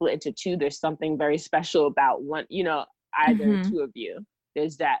you split into two, there's something very special about one, either two of you.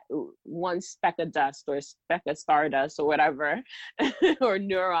 There's that one speck of dust or speck of stardust or whatever, or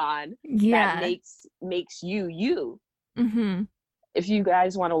neuron that makes you. If you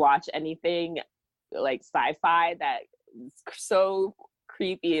guys want to watch anything like sci-fi that's so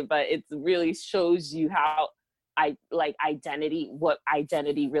creepy, but it really shows you how what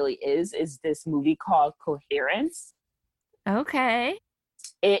identity really is this movie called Coherence. Okay.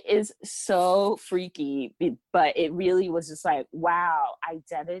 It is so freaky, but it really was just like, wow,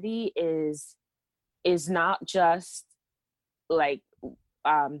 identity is not just like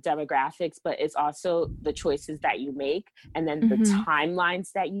demographics, but it's also the choices that you make, and then the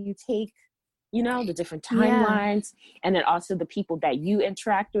timelines that you take, the different timelines, and then also the people that you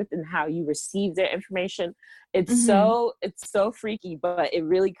interact with and how you receive their information. It's so freaky, but it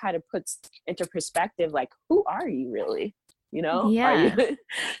really kind of puts into perspective, like, who are you really? Are you?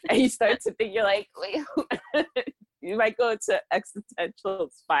 And you start to think, you're like, wait, you might go into existential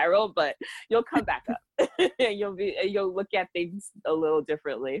spiral, but you'll come back up. And you'll look at things a little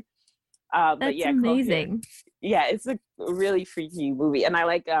differently. But yeah, amazing. Yeah, it's a really freaky movie, and I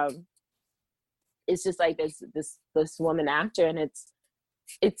like. It's just like this woman actor, and it's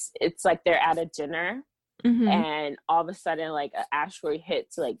like they're at a dinner, and all of a sudden like an asteroid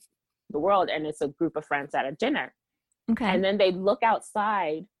hits like the world, and it's a group of friends at a dinner. Okay. And then they look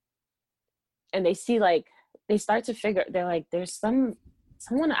outside and they see, like, they start to figure, they're like, there's someone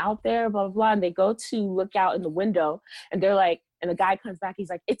out there, blah, blah, blah. And they go to look out in the window, and they're like, and the guy comes back, he's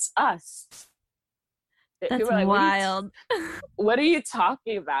like, it's us. That's like, wild. What are you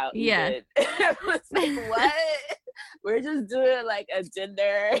talking about? Yeah. I was like, what? We're just doing like a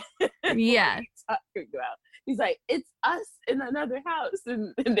dinner. Yeah. What are you talking about? He's like, it's us in another house.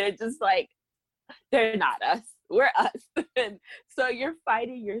 And they're just like, they're not us. We're us. And so you're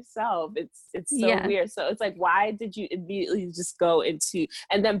fighting yourself. It's so weird. So it's like, why did you immediately just go into,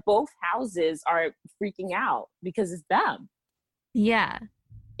 and then both houses are freaking out because it's them. Yeah.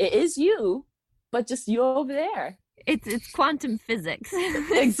 It is you, but just you over there. It's quantum physics.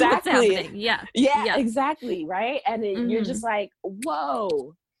 Exactly. Yeah, exactly. Right. And you're just like,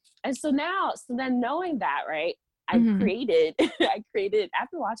 whoa. And so then knowing that, right, I created,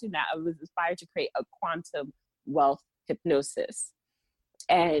 after watching that, I was inspired to create a quantum wealth hypnosis.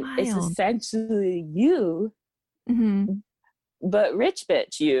 And it's essentially you, but rich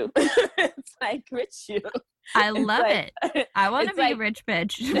bitch you. It's like rich you. I love it. I want to be a rich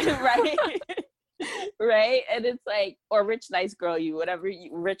bitch. Right. Right. And it's like, or rich nice girl you, whatever,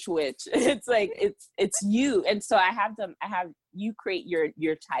 rich witch. It's like it's you. And so I have you create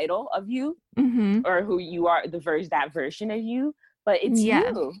your title of you, or who you are, that version of you, but it's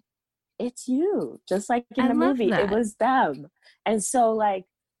you. It's you. Just like in the movie, it was them. And so like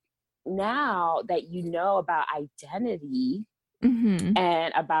now that you know about identity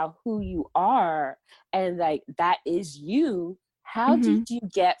and about who you are, and like that is you, how did you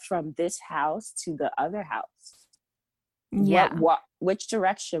get from this house to the other house? Yeah. Which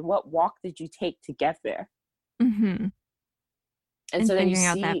direction, what walk did you take to get there? And so then figuring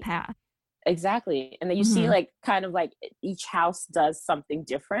out that path. Exactly. And then you see like kind of like each house does something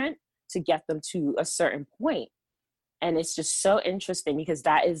different to get them to a certain point. And it's just so interesting because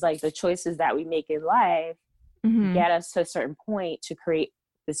that is like the choices that we make in life get us to a certain point to create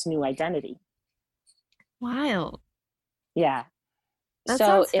this new identity. Wild. Yeah. That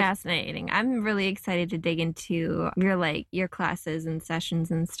sounds fascinating. I'm really excited to dig into your classes and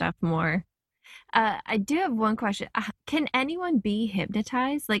sessions and stuff more. I do have one question. Can anyone be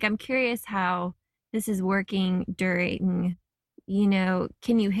hypnotized? Like, I'm curious how this is working during,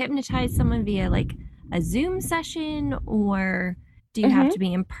 can you hypnotize someone via like a Zoom session, or do you have to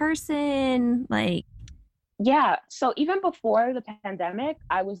be in person? Like, yeah. So even before the pandemic,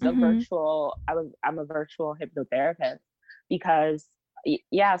 I was I'm a virtual hypnotherapist because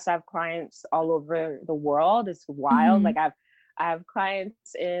so I have clients all over the world. It's wild. Like I have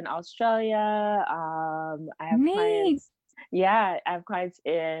clients in Australia. I have clients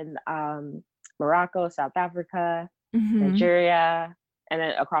in Morocco, South Africa, Nigeria, and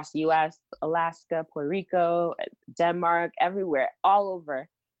then across the US, Alaska, Puerto Rico, Denmark, everywhere, all over.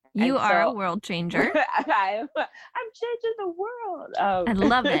 You are a world changer. I'm changing the world. I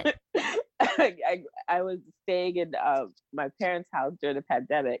love it. I was staying in my parents' house during the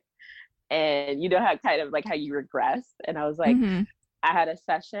pandemic, and you know how kind of like how you regress, and I was like, I had a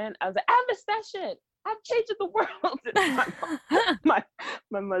session. I was like, I have a session. I'm changing the world. And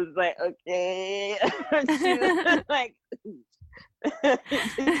my mother's like, okay. She was like,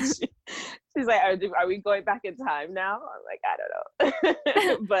 she's like, are we going back in time now? I'm like, I don't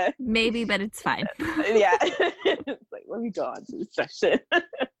know. But maybe, but it's fine. Yeah. It's like, let me go on to the session.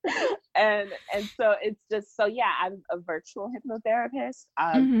 and so it's just, so yeah, I'm a virtual hypnotherapist.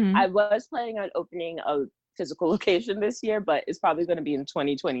 I was planning on opening a physical location this year, but it's probably going to be in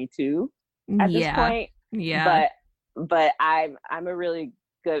 2022 at this point. Yeah. But I'm a really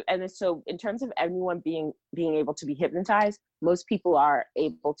good, and so in terms of everyone being able to be hypnotized, most people are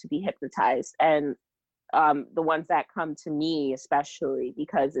able to be hypnotized, and the ones that come to me especially,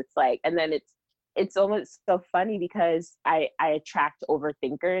 because it's like, and then it's almost so funny because I attract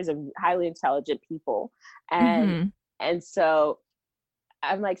overthinkers and highly intelligent people, and so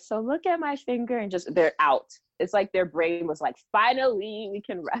I'm like, so look at my finger, and just they're out. It's like their brain was like, finally we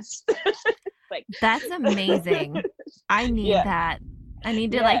can rest. Like, that's amazing. I need that. I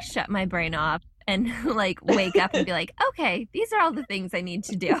need to like shut my brain off and like wake up and be like, okay, these are all the things I need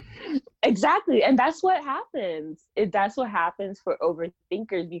to do. Exactly. And that's what happens. That's what happens for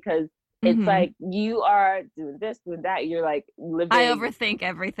overthinkers, because it's like you are doing this, doing that. You're like living. I overthink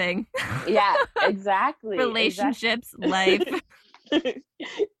everything. Yeah, exactly. Relationships, life.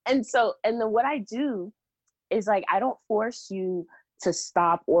 And then what I do is like, I don't force you to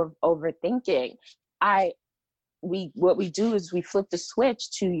stop or overthinking. What we do is we flip the switch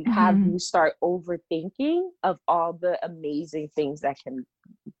to have you start overthinking of all the amazing things that can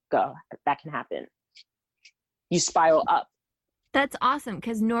happen. You spiral up. That's awesome,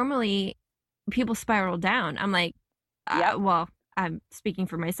 because normally people spiral down. I'm like, well, I'm speaking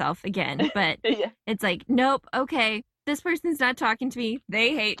for myself again, but it's like, nope, okay, this person's not talking to me.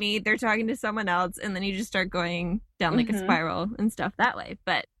 They hate me. They're talking to someone else. And then you just start going down like a spiral and stuff that way.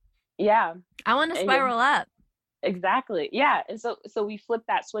 But yeah, I want to spiral up. Exactly. Yeah. And so we flip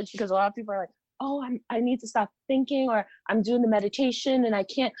that switch, because a lot of people are like, oh, I need to stop thinking, or I'm doing the meditation and I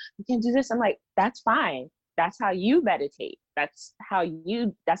can't do this. I'm like, that's fine. That's how you meditate. That's how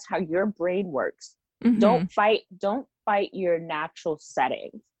your brain works. Don't fight your natural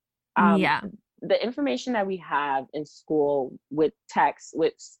settings. The information that we have in school with text,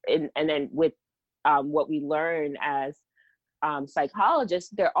 and then with what we learn as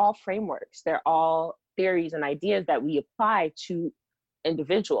psychologists, they're all frameworks. They're all theories and ideas that we apply to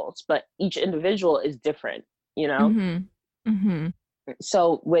individuals, but each individual is different, you know?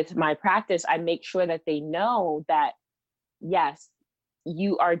 So with my practice, I make sure that they know that, yes,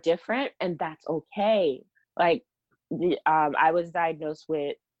 you are different, and that's okay. Like, I was diagnosed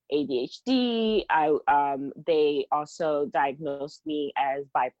with ADHD. They also diagnosed me as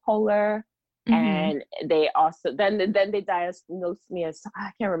bipolar. And they also then they diagnosed me as,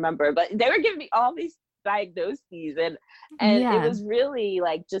 I can't remember, but they were giving me all these diagnoses, and it was really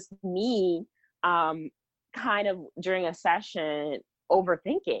like just me kind of during a session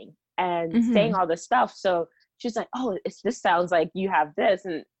overthinking and saying all this stuff. So she's like, oh, this sounds like you have this,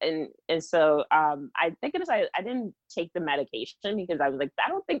 and so I think I didn't take the medication, because I was like, I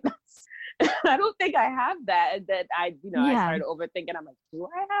don't think I have that. And then I started overthinking. I'm like, do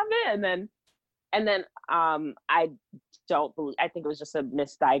I have it? And then I don't believe, I think it was just a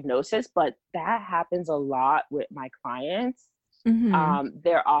misdiagnosis, but that happens a lot with my clients.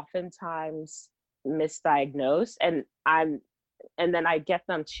 They're oftentimes misdiagnosed, and then I get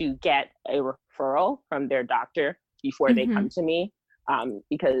them to get a referral from their doctor before they come to me,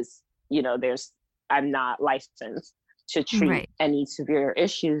 because I'm not licensed to treat any severe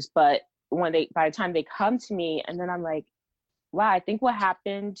issues. But by the time they come to me, and then I'm like, wow, I think what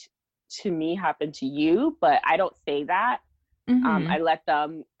happened to me happened to you, but I don't say that. I let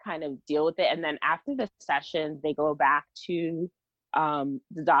them kind of deal with it. And then after the session, they go back to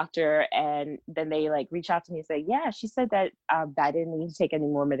the doctor, and then they like reach out to me and say, yeah, she said that I didn't need to take any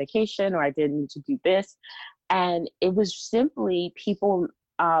more medication, or I didn't need to do this. And it was simply people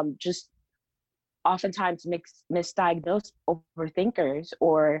just oftentimes misdiagnosed overthinkers,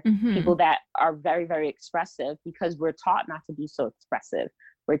 or people that are very, very expressive, because we're taught not to be so expressive.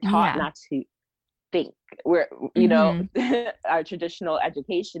 We're taught not to think. Our traditional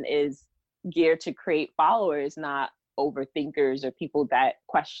education is geared to create followers, not overthinkers or people that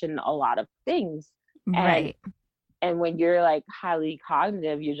question a lot of things. And when you're like highly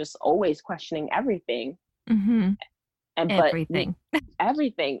cognitive, you're just always questioning everything. Everything.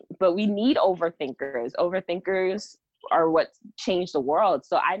 But we need overthinkers. Overthinkers are what changed the world.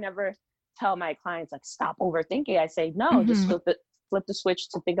 So I never tell my clients like, stop overthinking. I say, no, just flip the switch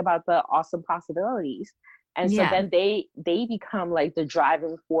to think about the awesome possibilities. And so then they become like the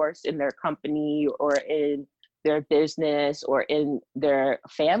driving force in their company or in their business or in their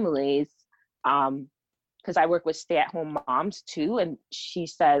families. Because I work with stay-at-home moms too. And she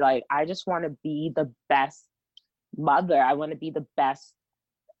said, like, I just want to be the best mother. I want to be the best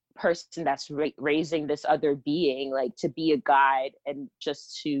person that's raising this other being, like to be a guide and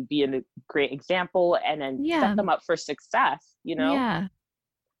just to be a great example and then set them up for success, you know? Yeah.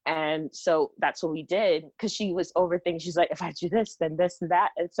 And so that's what we did, because she was overthinking. She's like, if I do this, then this and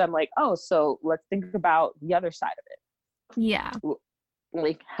that. And so I'm like, oh, so let's think about the other side of it. Yeah.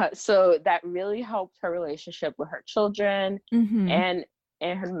 Like, so that really helped her relationship with her children and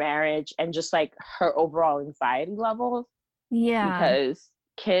her marriage and just like her overall anxiety levels. Yeah. Because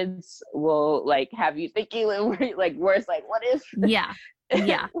kids will like have you thinking like words like, what if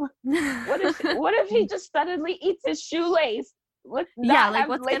what if he just suddenly eats his shoelace? What's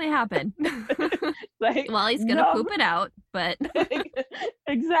gonna happen? Like, well, he's gonna poop it out, but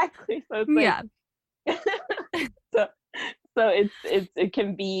exactly. So it's like, so it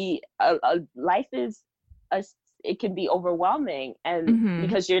can be life is it can be overwhelming, and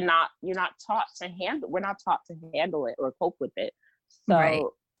because we're not taught to handle it or cope with it.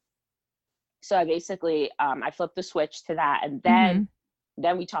 So so I basically I flipped the switch to that, and then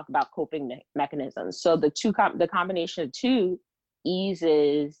we talk about coping mechanisms. So the combination of two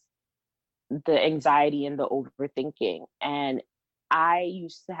eases the anxiety and the overthinking. And I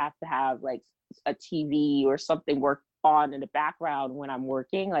used to have like a TV or something work on in the background when I'm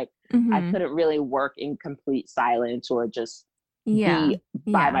working. Like I couldn't really work in complete silence or just be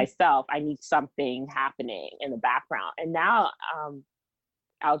by myself. I need something happening in the background. And now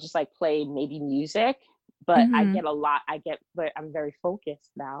I'll just like play maybe music, but but I'm very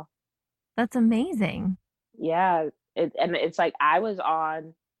focused now. That's amazing. Yeah. And it's like I was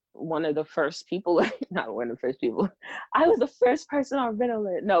on one of the first people, not one of the first people. I was the first person on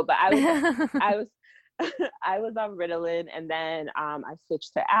Ritalin. No, but I was I was on Ritalin, and then I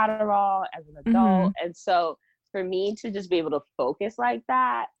switched to Adderall as an adult. And so for me to just be able to focus like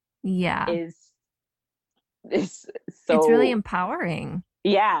that is so, it's really empowering.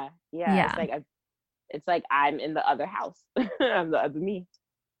 Yeah. It's like I'm in the other house. I'm the other me.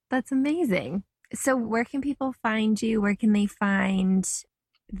 That's amazing. So where can people find you? Where can they find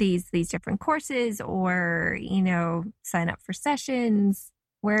these different courses, or, you know, sign up for sessions?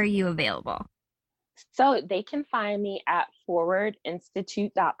 Where are you available? So they can find me at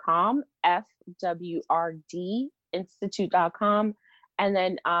forwardinstitute.com, FWRD institute.com. And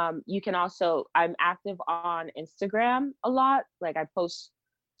then you can also, I'm active on Instagram a lot. Like I post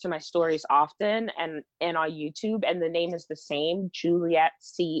to my stories often, and on YouTube, and the name is the same, Juliet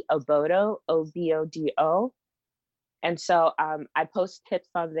C. Obodo, Obodo. And so I post tips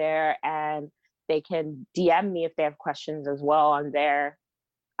on there, and they can DM me if they have questions as well on there.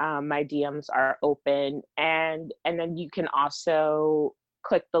 My DMs are open, and then you can also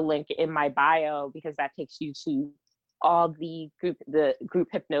click the link in my bio, because that takes you to all the group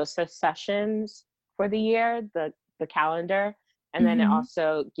hypnosis sessions for the year, the calendar. And then it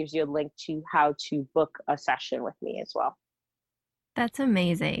also gives you a link to how to book a session with me as well. That's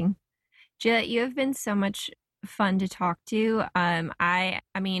amazing. Juliet, you have been so much fun to talk to. I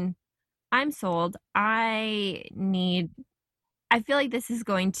mean, I'm sold. I feel like this is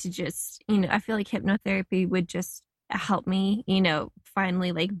going to just, you know, I feel like hypnotherapy would just help me, you know,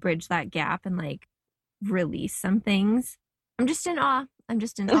 finally like bridge that gap and like release some things. I'm just in awe. I'm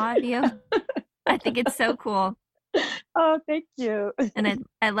just in awe of you. I think it's so cool. Oh, thank you. And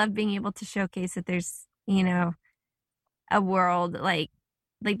I love being able to showcase that there's, you know, a world like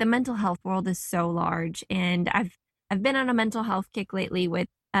the mental health world is so large. And I've been on a mental health kick lately with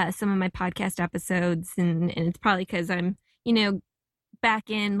some of my podcast episodes, and it's probably because I'm, you know, back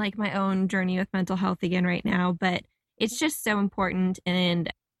in like my own journey with mental health again right now. But it's just so important,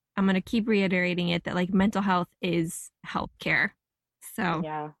 and I'm going to keep reiterating it, that like mental health is healthcare. So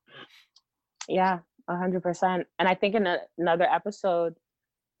yeah, 100%. And I think in another episode,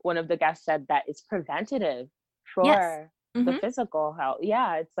 one of the guests said that it's preventative for the physical health.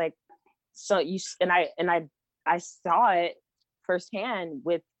 Yeah, it's like, so I saw it firsthand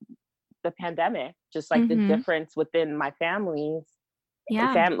with the pandemic, just like the difference within my family's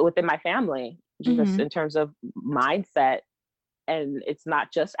within my family, just in terms of mindset. And it's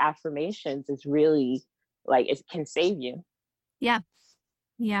not just affirmations, it's really like it can save you. Yeah.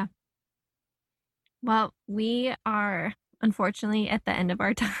 Well, we are unfortunately at the end of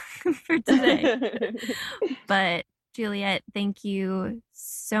our time for today. But Juliet, thank you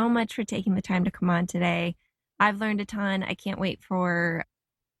so much for taking the time to come on today. I've learned a ton. I can't wait for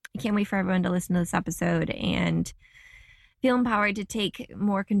everyone to listen to this episode and feel empowered to take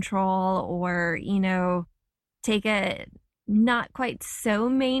more control, or, take a not quite so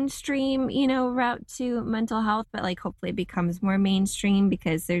mainstream, route to mental health, but like hopefully it becomes more mainstream,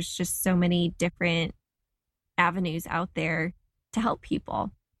 because there's just so many different avenues out there to help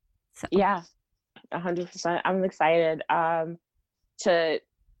people. So yeah, 100%. I'm excited to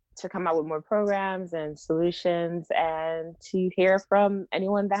come out with more programs and solutions, and to hear from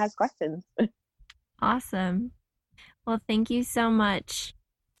anyone that has questions. awesome. Well, thank you so much.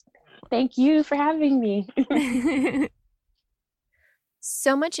 Thank you for having me.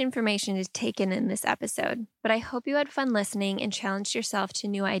 So much information is taken in this episode, but I hope you had fun listening and challenged yourself to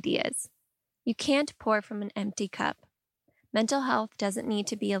new ideas. You can't pour from an empty cup. Mental health doesn't need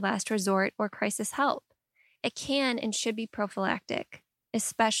to be a last resort or crisis help. It can and should be prophylactic,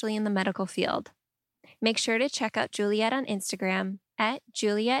 especially in the medical field. Make sure to check out Juliet on Instagram at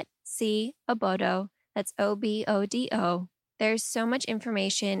Juliet C. Obodo. That's Obodo. There's so much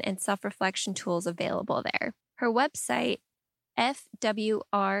information and self-reflection tools available there. Her website,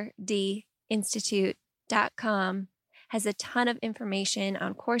 fwrdinstitute.com, has a ton of information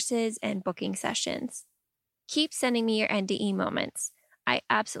on courses and booking sessions. Keep sending me your NDE moments. I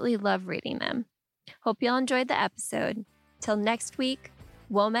absolutely love reading them. Hope y'all enjoyed the episode. Till next week,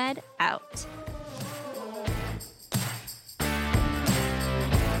 WOMED out.